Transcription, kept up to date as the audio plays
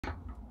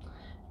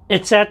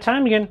It's that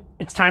time again.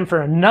 It's time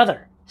for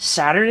another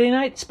Saturday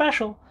night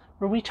special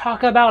where we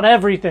talk about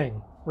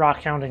everything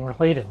rockhounding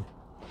related.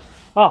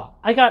 Well,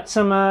 I got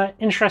some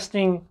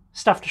interesting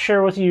stuff to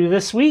share with you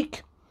this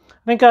week. I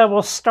think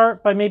we'll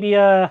start by maybe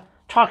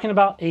talking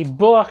about a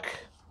book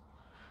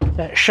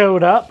that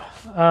showed up.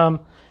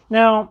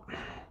 Now,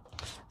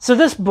 so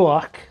this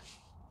book,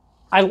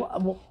 I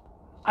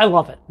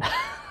love it.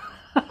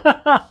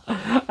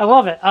 I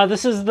love it.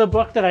 This is the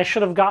book that I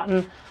should have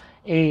gotten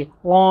a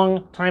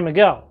long time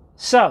ago.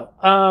 So,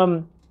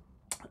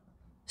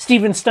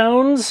 Stephen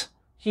Stones,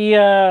 he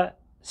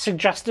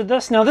suggested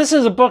this. Now, this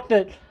is a book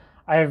that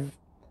has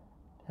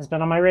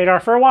been on my radar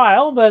for a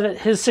while, but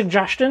his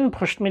suggestion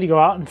pushed me to go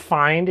out and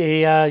find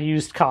a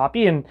used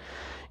copy. And,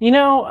 you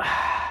know,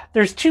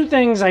 there's two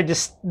things I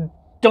just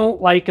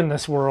don't like in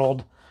this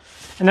world.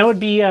 And that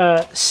would be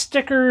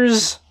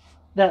stickers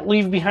that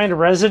leave behind a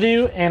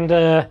residue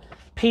and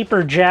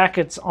paper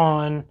jackets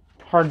on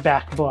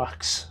hardback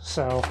books.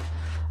 So,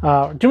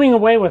 doing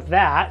away with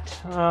that,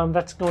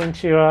 that's going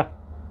to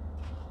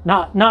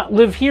not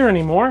live here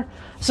anymore.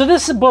 So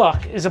this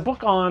book is a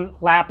book on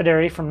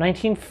Lapidary from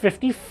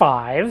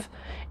 1955,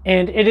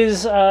 and it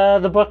is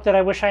the book that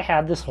I wish I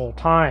had this whole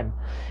time.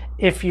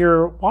 If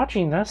you're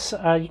watching this,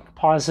 you can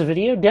pause the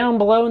video. Down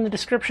below in the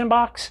description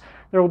box,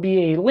 there will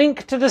be a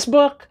link to this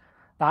book,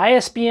 the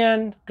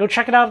ISBN. Go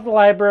check it out at the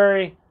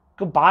library.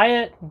 Go buy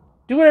it.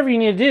 Do whatever you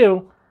need to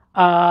do.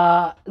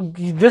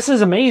 This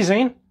is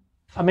amazing.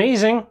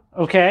 Amazing.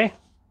 Okay.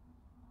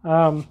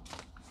 I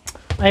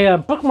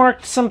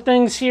bookmarked some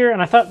things here, and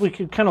I thought we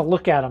could kind of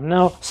look at them.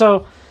 Now,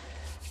 so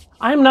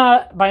I'm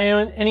not by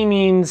any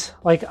means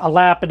like a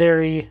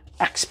lapidary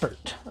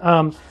expert.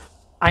 I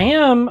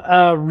am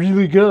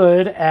really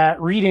good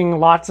at reading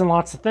lots and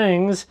lots of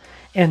things,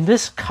 and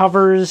this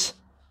covers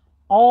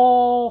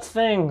all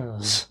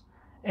things.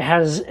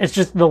 It's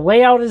just the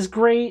layout is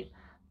great,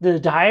 the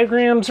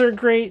diagrams are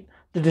great,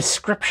 the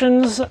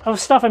descriptions of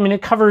stuff. I mean,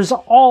 it covers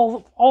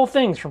all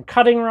things from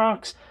cutting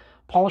rocks,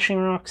 polishing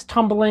rocks,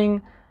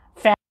 tumbling,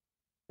 fat.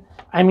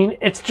 I mean,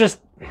 it's just,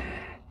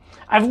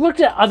 I've looked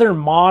at other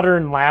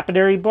modern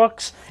lapidary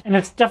books, and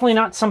it's definitely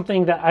not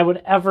something that I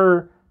would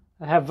ever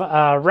have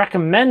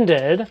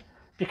recommended,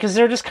 because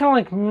they're just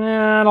kind of like,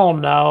 I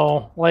don't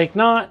know, like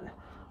not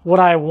what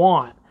I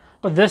want.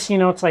 But this, you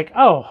know, it's like,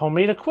 oh,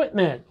 homemade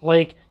equipment.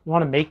 Like, you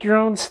want to make your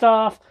own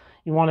stuff.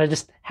 You want to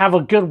just have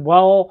a good,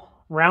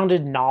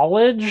 well-rounded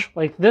knowledge.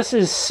 Like, this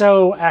is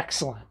so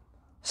excellent.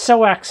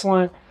 So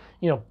excellent.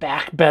 You know,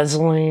 back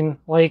bezeling.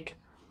 Like,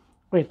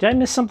 wait, did I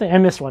miss something? I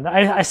missed one.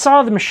 I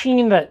saw the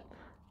machine that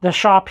the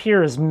shop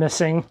here is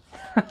missing.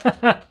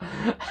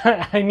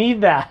 I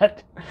need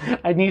that.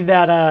 I need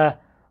that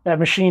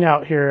machine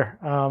out here.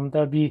 That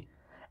would be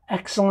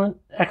excellent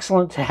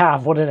to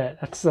have, wouldn't it?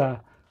 That's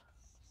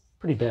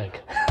pretty big.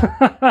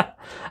 But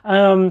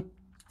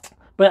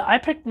I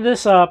picked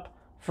this up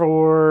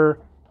for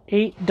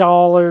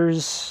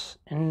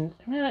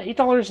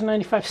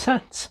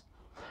 $8.95.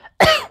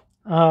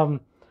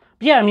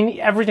 Yeah, I mean,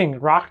 everything,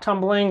 rock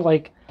tumbling,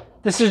 like,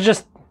 this is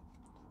just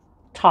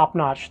top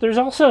notch. There's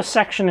also a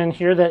section in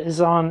here that is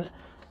on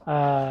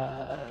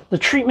the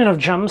treatment of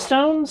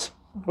gemstones,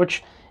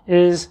 which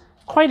is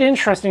quite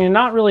interesting and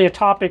not really a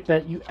topic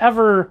that you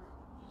ever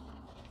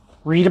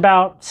read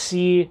about,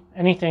 see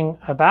anything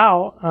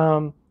about.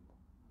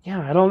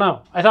 Yeah, I don't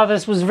know. I thought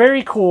this was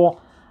very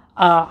cool.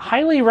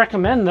 Highly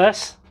recommend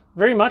this,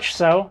 very much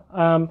so.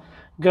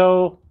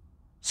 Go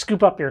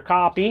scoop up your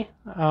copy.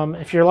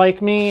 If you're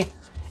like me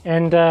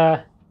and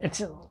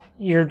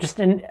you're just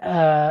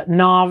a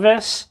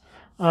novice,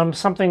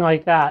 something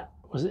like that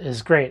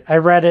is great. I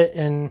read it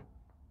in,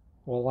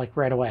 well, like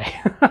right away.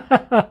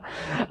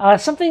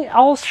 Something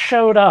else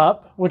showed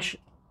up, which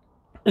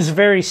is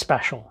very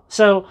special.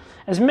 So,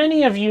 as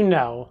many of you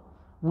know,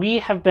 we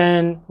have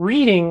been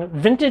reading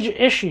vintage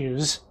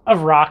issues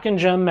of Rock and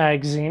Gem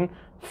magazine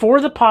for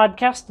the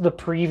podcast, the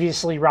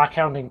previously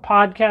Rockhounding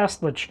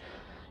podcast, which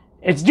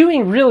it's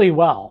doing really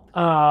well.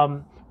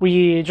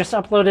 We just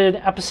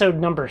uploaded episode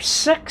number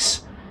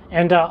 6,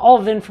 and all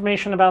of the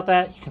information about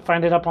that, you can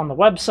find it up on the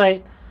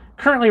website,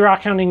 currently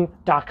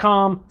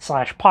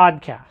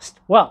rockhounding.com/podcast.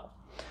 Well,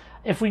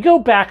 if we go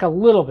back a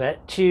little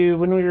bit to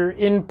when we were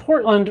in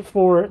Portland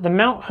for the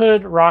Mount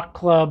Hood Rock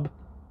Club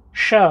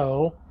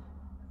show,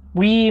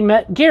 we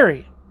met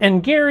Gary,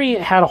 and Gary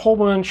had a whole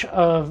bunch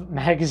of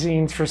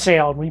magazines for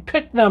sale, and we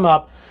picked them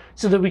up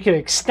so that we could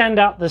extend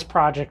out this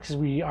project because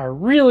we are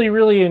really,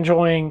 really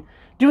enjoying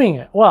doing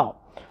it. Well,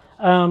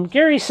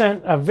 Gary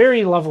sent a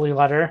very lovely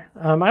letter.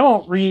 I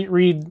won't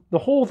read the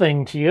whole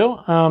thing to you,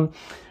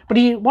 but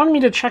he wanted me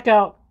to check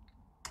out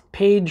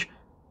page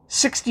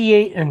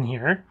 68 in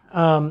here.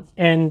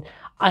 And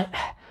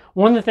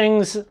one of the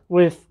things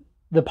with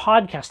the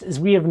podcast is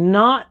we have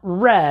not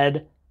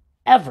read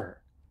ever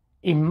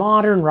a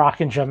modern Rock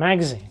and Gem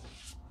magazine.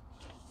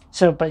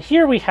 So, but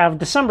here we have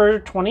December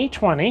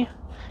 2020,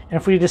 and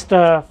if we just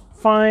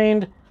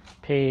find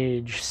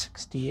page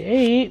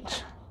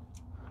 68.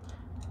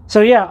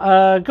 So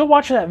yeah, go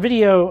watch that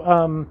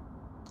video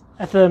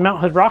at the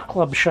Mount Hood Rock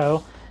Club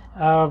show,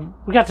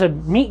 We got to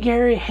meet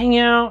Gary, hang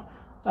out,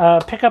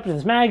 pick up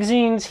his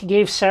magazines. He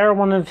gave Sarah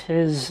one of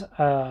his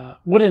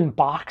wooden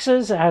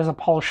boxes that has a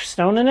polished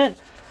stone in it.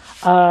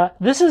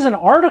 This is an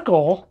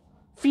article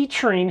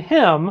featuring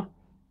him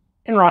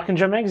in Rock and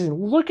Gem magazine.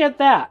 Look at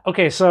that.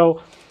 Okay,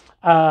 so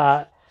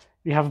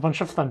we have a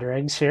bunch of thunder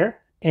eggs here,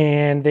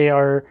 and they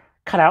are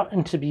cut out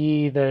into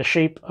be the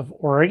shape of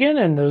Oregon,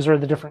 and those are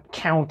the different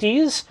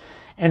counties,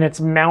 and it's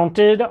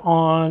mounted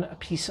on a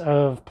piece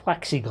of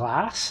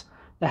plexiglass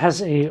that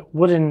has a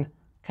wooden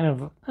kind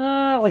of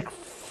like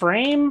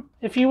frame,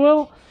 if you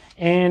will,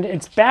 and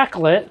it's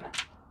backlit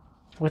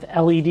with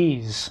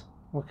LEDs.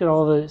 Look at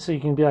all the, so you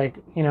can be like,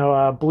 you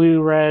know,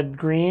 blue, red,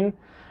 green.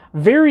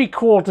 Very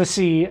cool to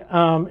see. It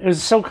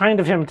was so kind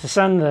of him to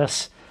send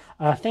this.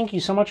 Thank you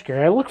so much,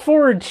 Gary. I look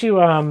forward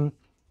to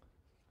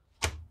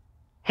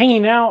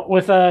hanging out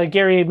with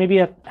Gary maybe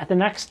at the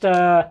next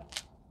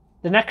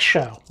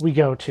show we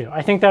go to.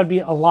 I think that would be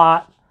a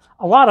lot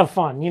of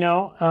fun, you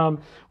know.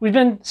 We've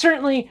been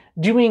certainly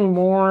doing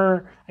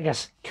more, I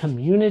guess,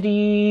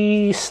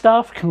 community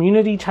stuff,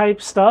 community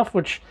type stuff,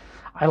 which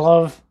I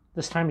love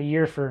this time of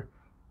year for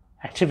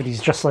activities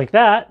just like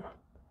that.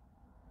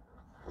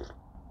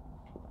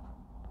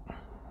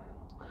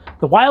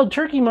 The Wild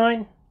Turkey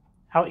Mine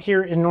out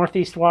here in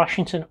Northeast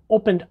Washington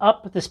opened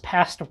up this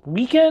past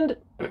weekend.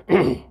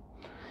 It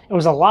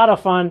was a lot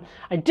of fun.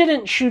 I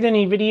didn't shoot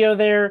any video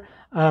there.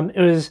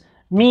 It was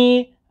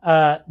me,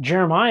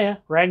 Jeremiah,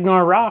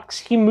 Ragnar Rocks.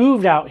 He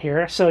moved out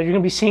here, so you're going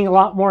to be seeing a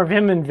lot more of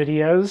him in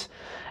videos.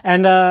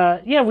 And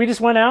yeah, we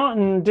just went out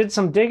and did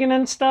some digging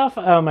and stuff.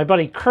 My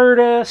buddy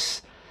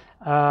Curtis,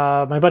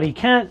 my buddy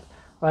Kent,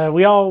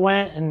 we all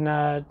went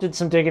and did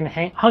some digging,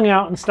 hung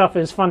out and stuff. It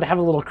was fun to have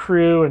a little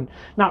crew and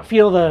not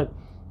feel the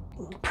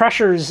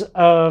pressures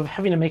of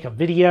having to make a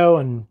video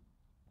and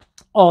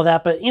all of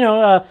that. But, you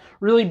know,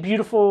 really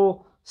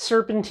beautiful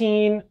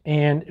serpentine,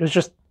 and it was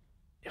just,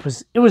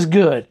 it was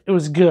good. It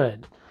was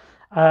good.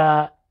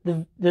 The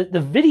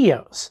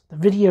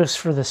videos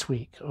for this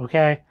week,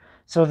 okay?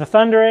 So the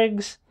thunder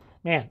eggs,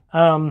 man,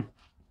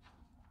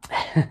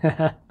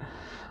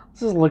 let's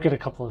just look at a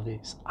couple of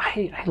these.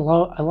 I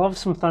love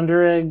some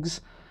thunder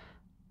eggs.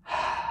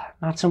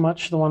 Not so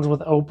much the ones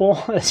with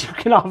opal, as you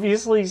can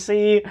obviously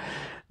see.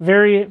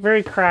 Very,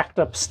 very cracked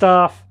up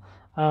stuff.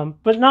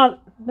 But they're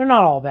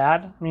not all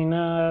bad. I mean,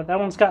 that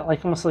one's got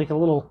like almost like a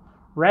little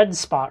red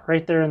spot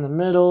right there in the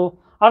middle.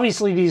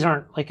 Obviously, these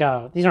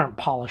aren't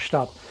polished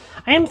up.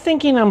 I am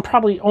thinking I'm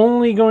probably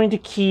only going to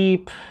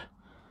keep.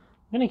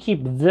 I'm going to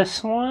keep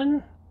this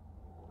one.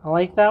 I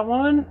like that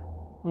one.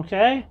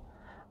 Okay.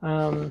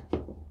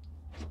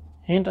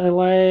 And I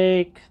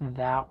like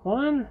that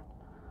one.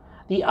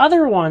 The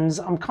other ones,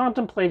 I'm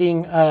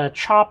contemplating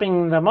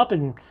chopping them up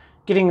and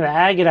getting the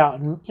agate out,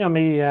 and you know,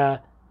 maybe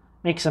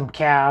make some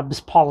cabs,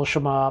 polish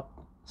them up,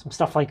 some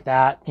stuff like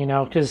that. You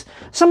know, because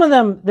some of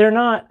them they're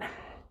not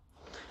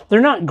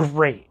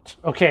great.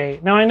 Okay,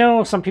 now I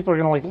know some people are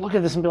gonna like look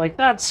at this and be like,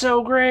 "That's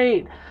so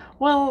great."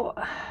 Well,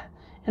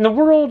 in the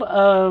world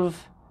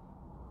of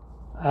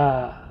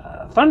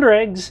thunder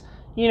eggs,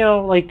 you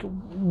know, like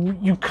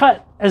you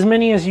cut as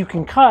many as you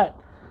can cut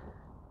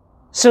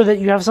so that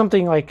you have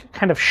something like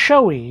kind of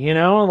showy, you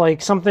know,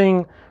 like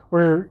something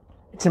where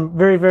it's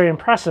very, very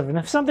impressive. And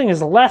if something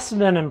is less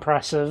than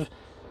impressive,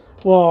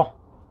 well,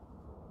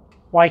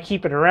 why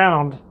keep it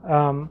around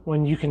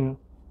when you can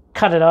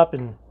cut it up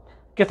and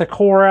get the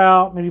core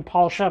out, maybe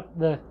polish up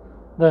the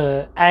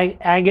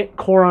agate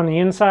core on the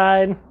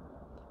inside.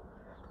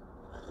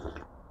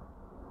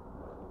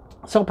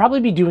 So I'll probably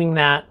be doing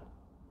that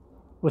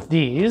with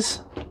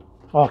these.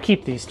 Well, I'll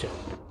keep these two.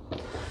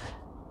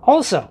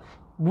 Also,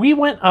 we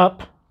went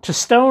up to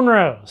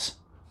Stonerose.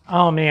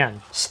 Oh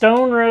man,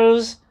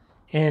 Stonerose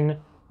in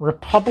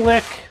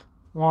Republic,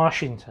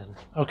 Washington.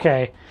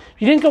 Okay,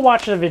 if you didn't go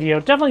watch the video,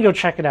 definitely go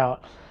check it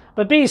out.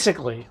 But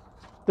basically,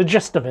 the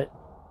gist of it,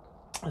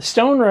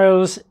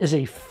 Stonerose is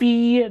a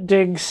fee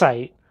dig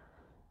site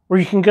where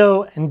you can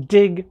go and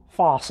dig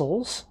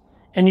fossils,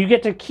 and you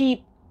get to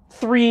keep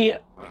three.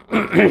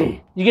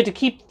 You get to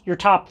keep your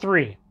top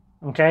three.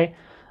 Okay,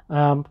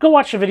 go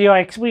watch the video.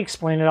 We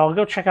explain it all.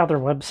 Go check out their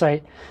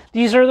website.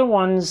 These are the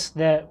ones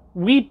that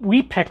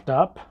we picked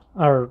up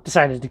or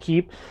decided to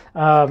keep,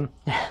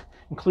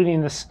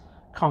 including this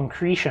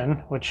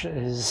concretion, which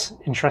is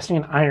interesting,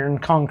 an iron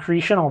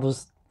concretion. All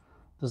those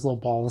little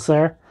balls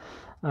there.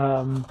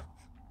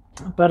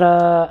 But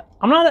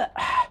I'm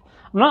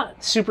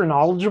not super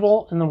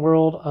knowledgeable in the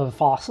world of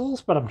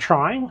fossils, but I'm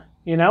trying.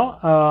 You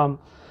know,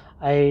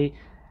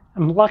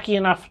 I'm lucky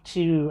enough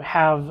to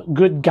have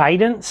good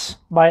guidance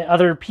by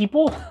other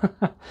people.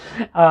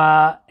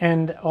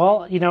 And,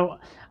 well, you know,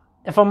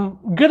 if I'm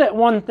good at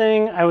one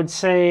thing, I would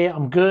say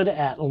I'm good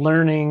at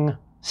learning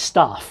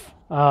stuff.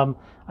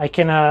 I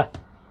can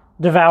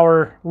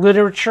devour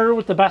literature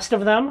with the best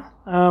of them.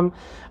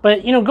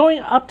 But, you know, going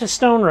up to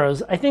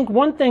Stonerose, I think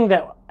one thing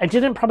that I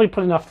didn't probably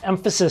put enough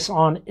emphasis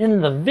on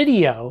in the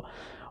video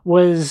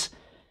was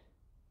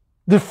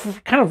the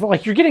kind of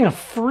like you're getting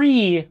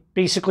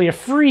basically a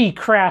free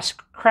crash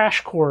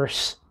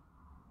course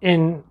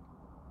in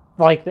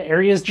like the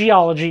area's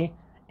geology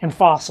and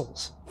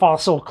fossils,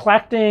 fossil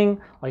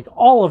collecting, like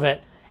all of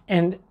it.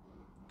 And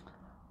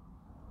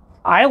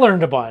I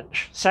learned a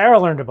bunch. Sarah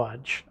learned a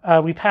bunch.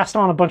 We passed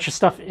on a bunch of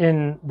stuff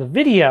in the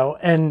video,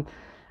 and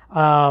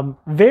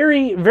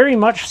very, very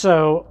much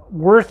so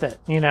worth it,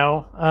 you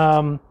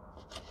know.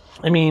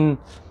 I mean,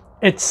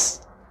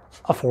 it's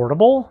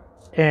affordable,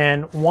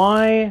 and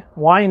why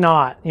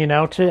not, you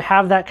know, to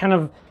have that kind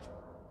of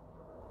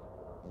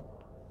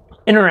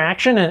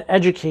interaction and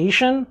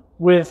education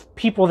with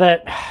people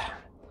that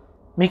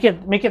make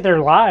it their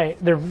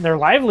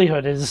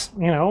livelihood is,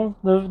 you know,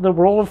 the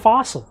world of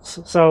fossils.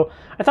 So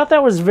I thought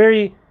that was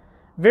very,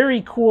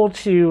 very cool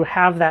to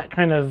have that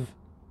kind of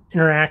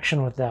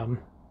interaction with them.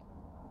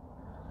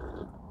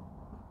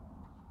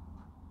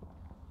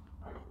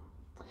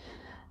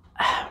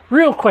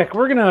 Real quick,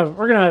 we're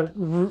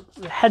gonna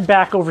head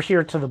back over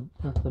here to the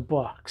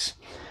books.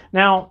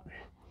 Now,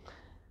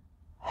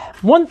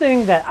 one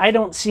thing that I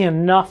don't see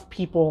enough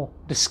people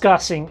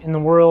discussing in the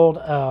world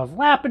of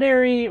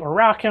lapidary or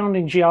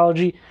rockhounding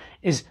geology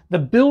is the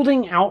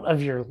building out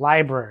of your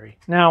library.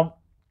 Now,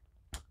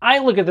 I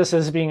look at this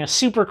as being a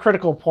super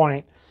critical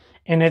point,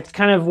 and it's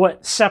kind of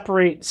what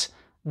separates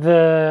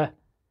the...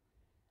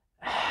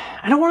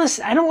 I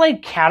don't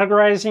like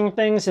categorizing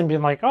things and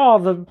being like, oh,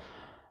 the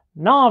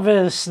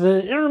novice,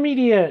 the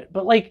intermediate,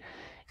 but like,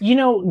 you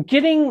know,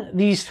 getting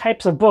these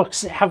types of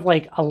books that have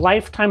like a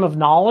lifetime of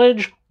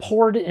knowledge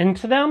poured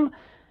into them,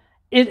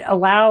 it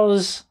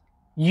allows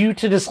you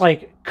to just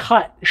like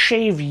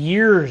shave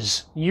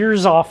years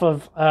off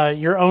of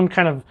your own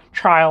kind of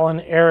trial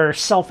and error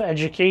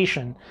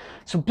self-education.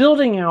 So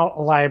building out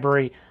a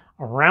library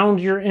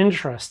around your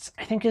interests,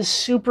 I think, is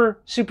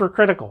super, super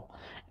critical.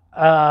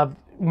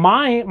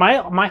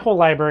 My whole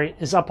library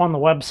is up on the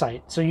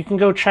website, so you can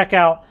go check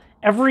out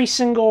every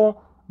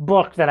single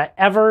book that I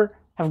ever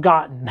have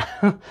gotten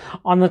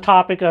on the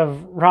topic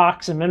of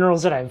rocks and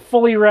minerals that I've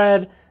fully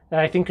read, that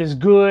I think is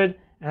good,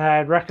 and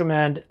I'd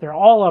recommend. They're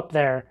all up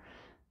there.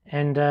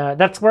 And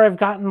that's where I've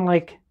gotten,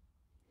 like,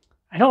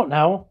 I don't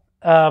know,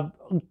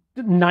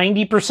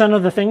 90%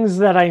 of the things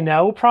that I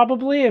know,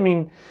 probably. I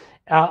mean,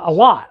 a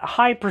lot, a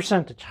high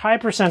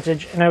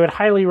percentage. And I would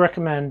highly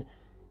recommend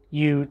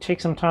you take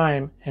some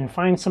time and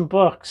find some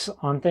books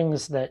on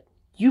things that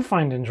you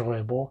find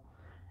enjoyable,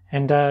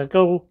 and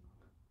go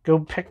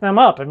pick them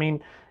up. I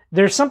mean,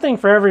 there's something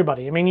for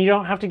everybody. I mean, you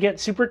don't have to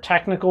get super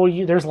technical.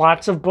 There's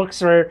lots of books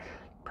that are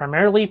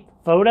primarily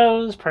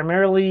photos,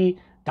 primarily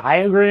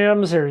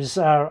diagrams.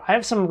 I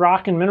have some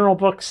rock and mineral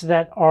books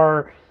that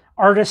are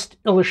artist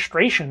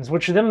illustrations,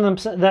 which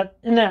that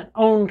in that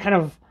own kind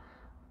of,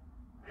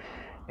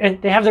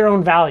 and they have their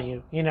own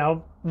value, you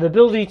know, the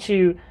ability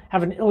to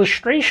have an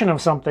illustration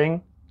of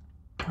something,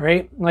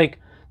 right? Like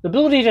the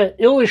ability to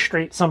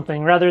illustrate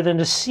something rather than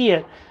to see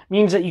it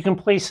means that you can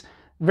place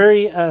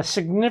very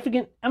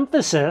significant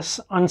emphasis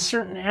on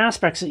certain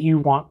aspects that you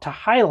want to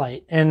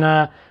highlight,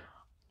 and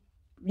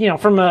you know,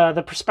 from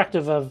the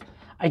perspective of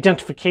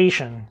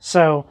identification.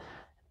 So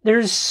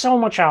there's so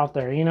much out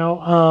there, you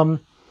know.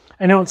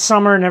 I know it's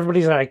summer and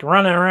everybody's like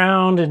running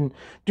around and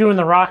doing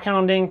the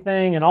rockhounding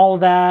thing and all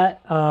of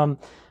that,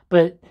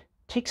 but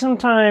take some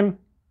time,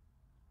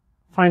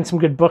 find some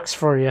good books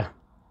for you.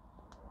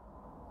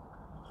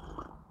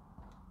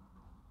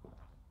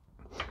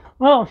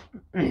 Well,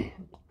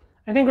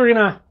 I think we're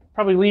gonna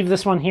probably leave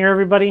this one here,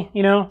 everybody.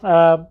 You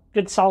know,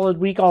 good solid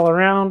week all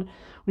around.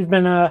 We've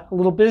been a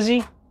little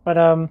busy,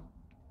 but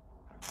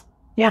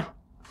yeah,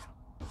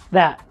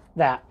 that.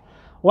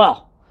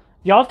 Well,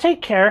 y'all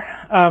take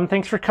care.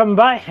 Thanks for coming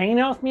by, hanging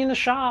out with me in the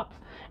shop,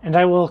 and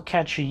I will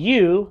catch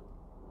you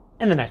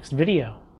in the next video.